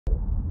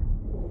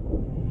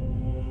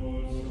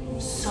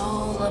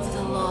of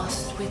the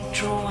lost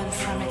withdrawn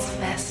from its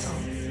vessel.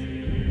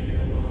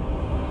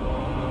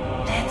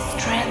 Let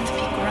strength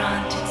be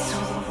granted so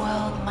the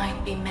world might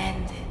be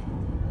mended.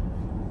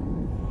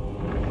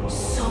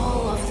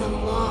 Soul of the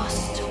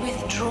lost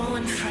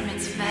withdrawn from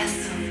its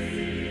vessel.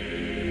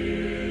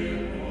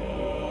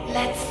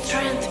 Let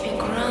strength be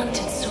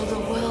granted so the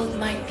world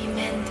might be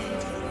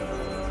mended.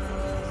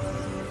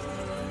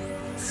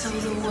 So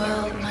the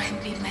world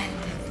might be mended.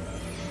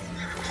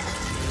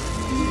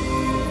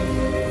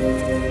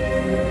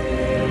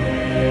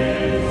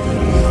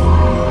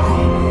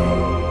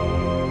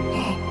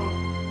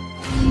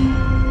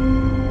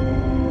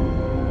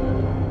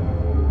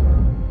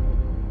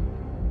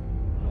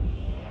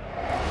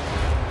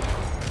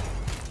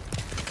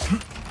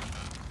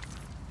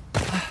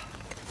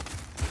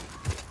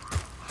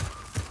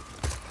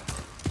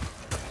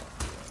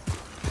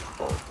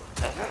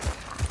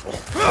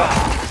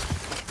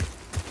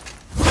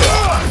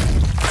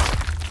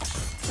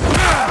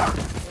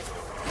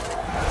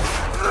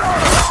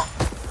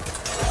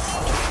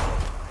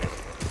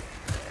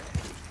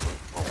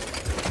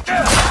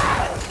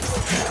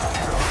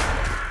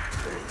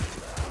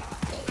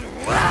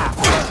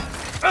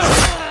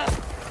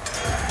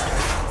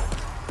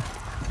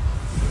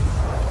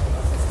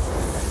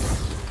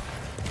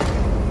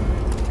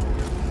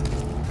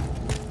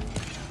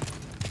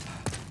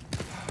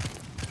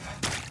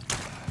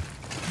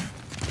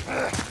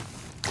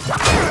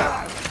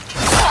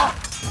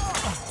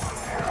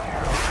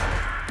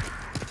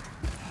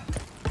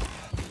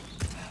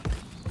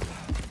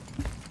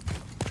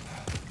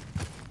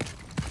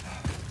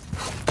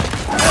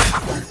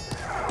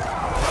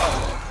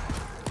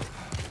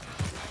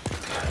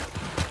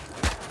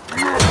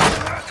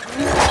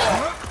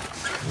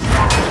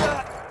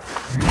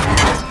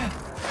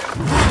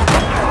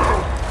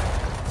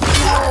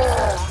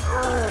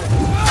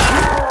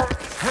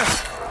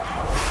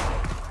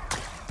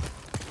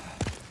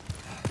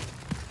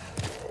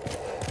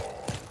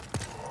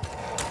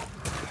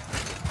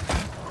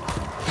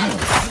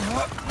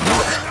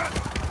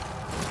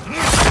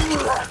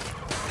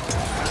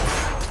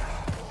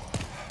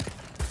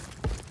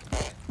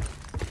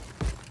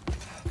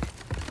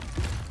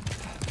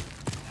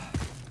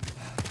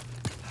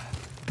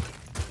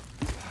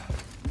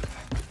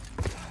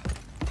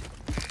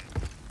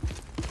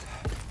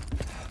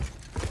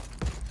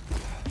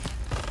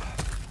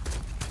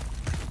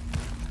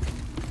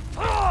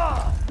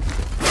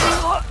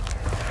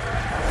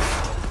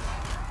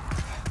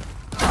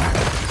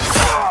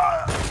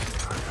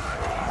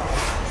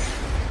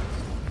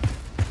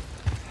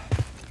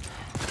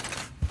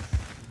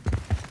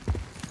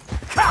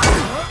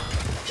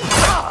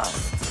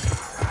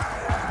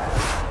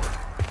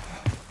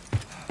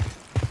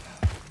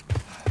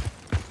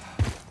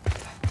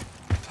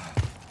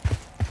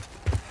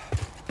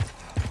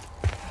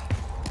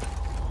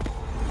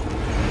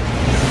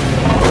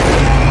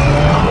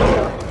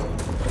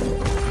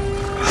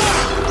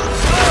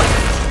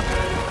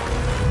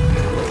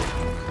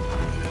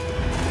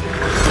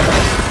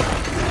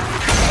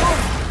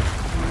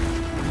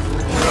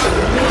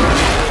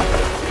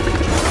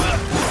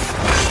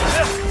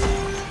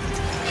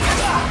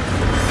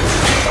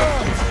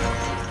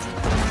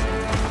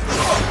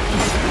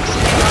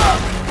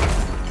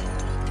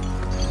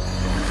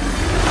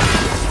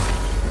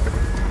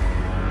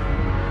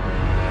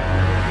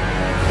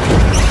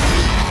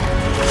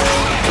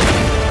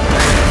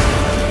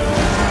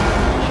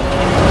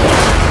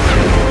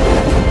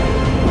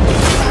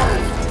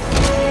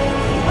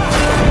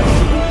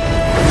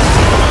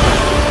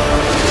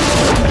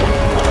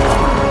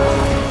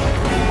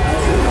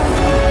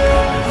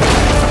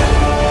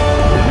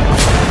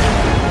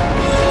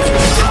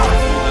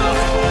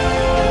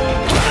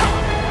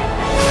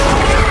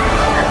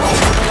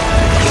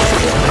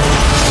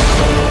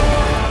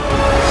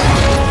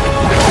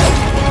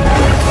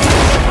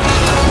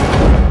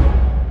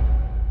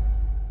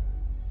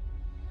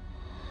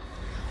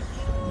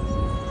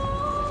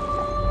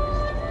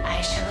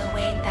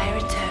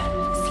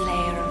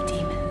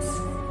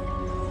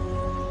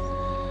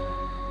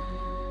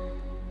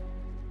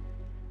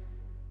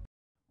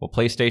 Well,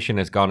 PlayStation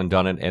has gone and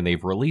done it, and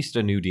they've released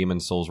a new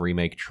Demon's Souls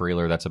Remake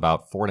trailer that's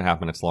about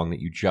 4.5 minutes long that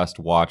you just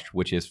watched,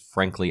 which is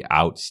frankly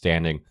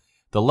outstanding.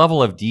 The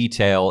level of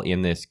detail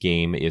in this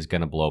game is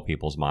going to blow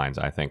people's minds,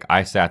 I think.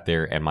 I sat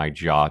there and my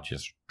jaw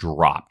just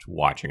dropped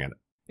watching it.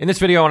 In this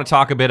video, I want to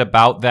talk a bit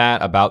about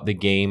that, about the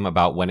game,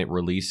 about when it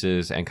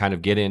releases, and kind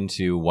of get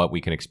into what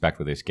we can expect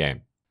with this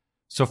game.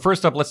 So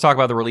first up, let's talk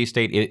about the release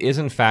date. It is,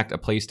 in fact, a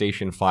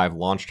PlayStation 5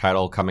 launch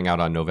title coming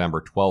out on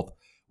November 12th,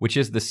 which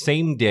is the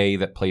same day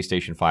that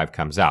PlayStation 5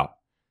 comes out.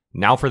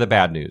 Now for the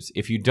bad news.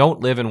 If you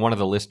don't live in one of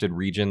the listed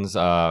regions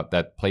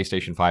that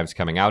PlayStation 5 is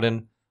coming out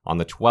in, on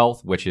the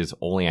 12th, which is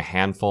only a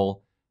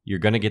handful, you're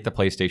going to get the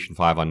PlayStation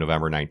 5 on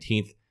November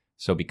 19th.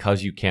 So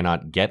because you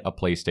cannot get a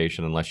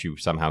PlayStation unless you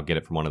somehow get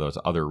it from one of those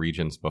other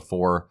regions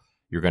before,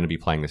 you're going to be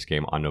playing this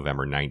game on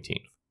November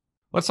 19th.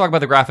 Let's talk about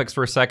the graphics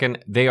for a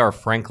second. They are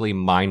frankly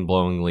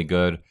mind-blowingly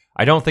good.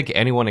 I don't think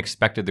anyone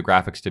expected the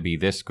graphics to be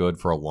this good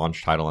for a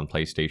launch title on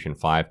PlayStation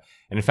 5.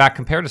 And in fact,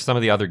 compared to some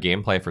of the other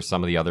gameplay for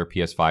some of the other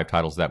PS5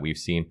 titles that we've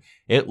seen,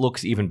 it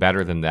looks even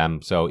better than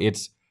them. So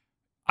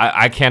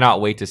I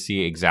cannot wait to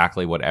see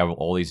exactly what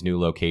all these new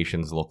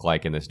locations look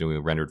like in this new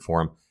rendered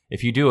form.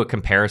 If you do a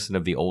comparison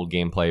of the old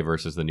gameplay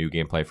versus the new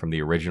gameplay from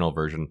the original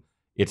version,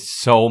 it's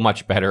so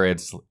much better.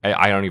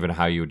 I don't even know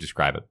how you would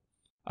describe it.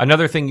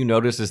 Another thing you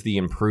notice is the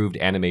improved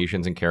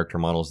animations and character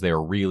models. They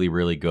are really,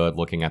 really good.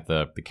 Looking at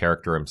the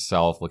character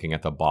himself, looking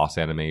at the boss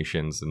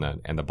animations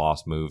and the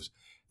boss moves,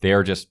 they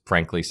are just,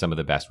 frankly, some of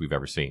the best we've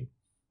ever seen.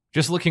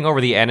 Just looking over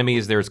the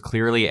enemies, there's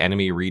clearly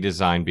enemy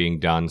redesign being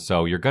done,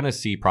 so you're going to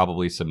see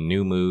probably some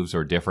new moves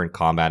or different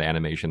combat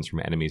animations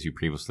from enemies you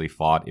previously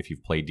fought if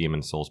you've played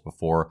Demon's Souls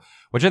before,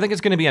 which I think is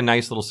going to be a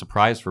nice little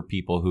surprise for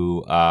people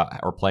who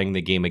are playing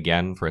the game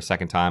again for a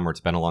second time, or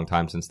it's been a long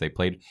time since they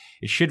played.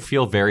 It should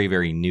feel very,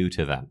 very new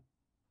to them.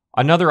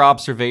 Another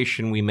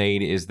observation we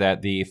made is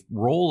that the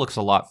roll looks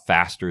a lot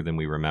faster than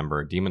we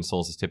remember. Demon's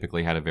Souls has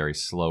typically had a very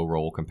slow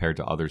roll compared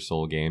to other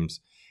Soul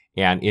games,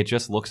 and it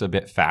just looks a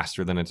bit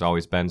faster than it's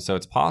always been. So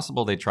it's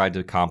possible they tried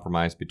to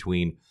compromise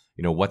between,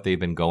 what they've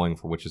been going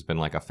for, which has been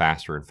like a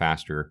faster and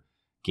faster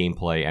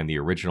gameplay, and the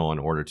original, in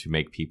order to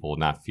make people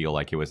not feel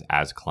like it was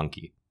as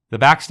clunky. The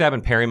backstab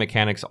and parry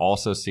mechanics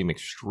also seem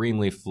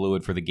extremely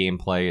fluid for the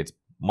gameplay. It's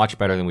much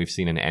better than we've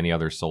seen in any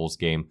other Souls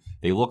game.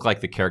 They look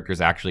like the character's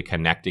actually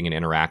connecting and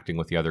interacting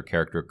with the other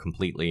character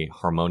completely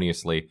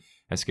harmoniously,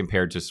 as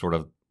compared to sort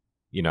of,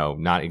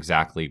 not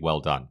exactly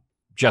well done,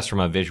 just from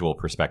a visual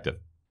perspective.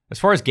 As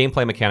far as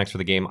gameplay mechanics for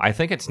the game, I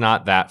think it's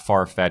not that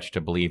far-fetched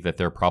to believe that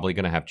they're probably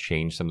going to have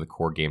changed some of the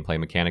core gameplay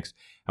mechanics.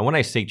 And when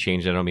I say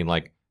changed, I don't mean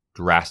like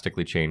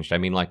drastically changed. I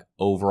mean like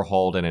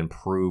overhauled and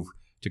improved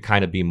to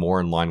kind of be more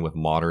in line with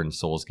modern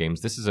Souls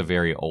games. This is a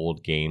very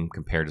old game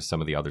compared to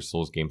some of the other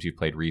Souls games you've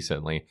played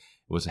recently. It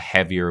was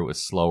heavier, it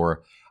was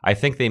slower. I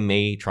think they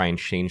may try and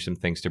change some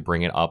things to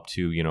bring it up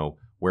to,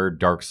 where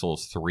Dark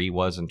Souls 3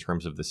 was in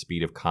terms of the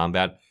speed of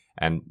combat.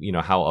 And,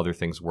 how other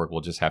things work,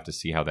 we'll just have to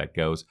see how that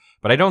goes.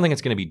 But I don't think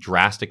it's going to be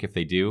drastic if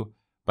they do.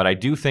 But I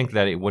do think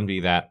that it wouldn't be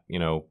that,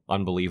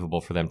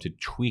 unbelievable for them to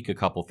tweak a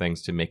couple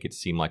things to make it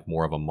seem like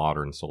more of a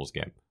modern Souls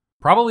game.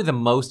 Probably the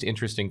most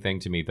interesting thing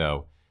to me,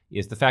 though,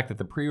 is the fact that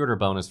the pre-order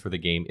bonus for the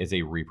game is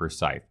a Reaper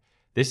Scythe.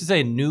 This is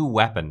a new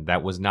weapon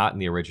that was not in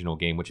the original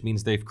game, which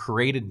means they've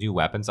created new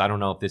weapons. I don't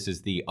know if this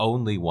is the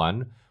only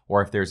one,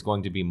 or if there's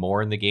going to be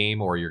more in the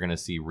game, or you're going to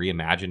see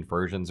reimagined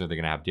versions, or they're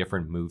going to have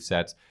different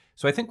movesets.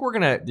 So I think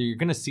you're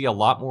going to see a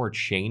lot more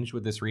change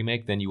with this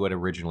remake than you would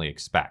originally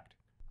expect.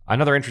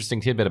 Another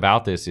interesting tidbit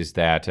about this is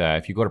that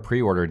if you go to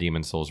pre-order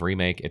Demon's Souls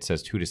Remake, it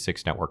says 2 to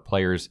 6 network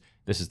players.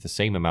 This is the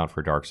same amount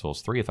for Dark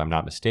Souls 3, if I'm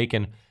not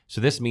mistaken.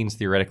 So this means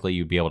theoretically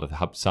you'd be able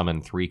to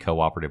summon 3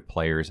 cooperative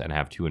players and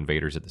have 2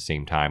 invaders at the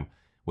same time,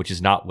 which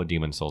is not what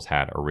Demon's Souls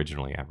had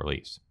originally at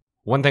release.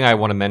 One thing I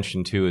want to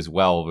mention too as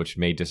well, which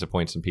may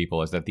disappoint some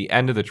people, is that the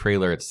end of the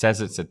trailer, it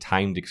says it's a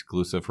timed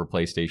exclusive for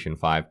PlayStation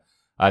 5.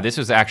 This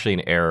was actually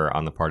an error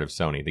on the part of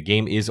Sony. The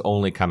game is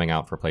only coming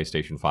out for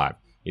PlayStation 5.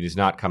 It is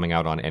not coming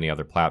out on any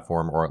other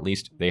platform, or at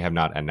least they have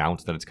not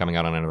announced that it's coming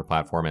out on another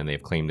platform, and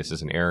they've claimed this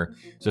is an error.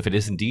 So if it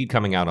is indeed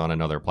coming out on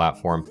another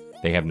platform,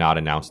 they have not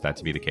announced that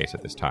to be the case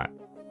at this time.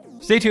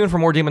 Stay tuned for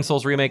more Demon's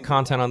Souls Remake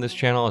content on this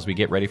channel as we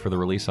get ready for the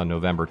release on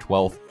November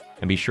 12th,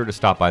 and be sure to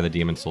stop by the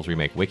Demon's Souls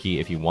Remake wiki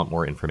if you want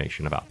more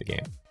information about the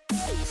game.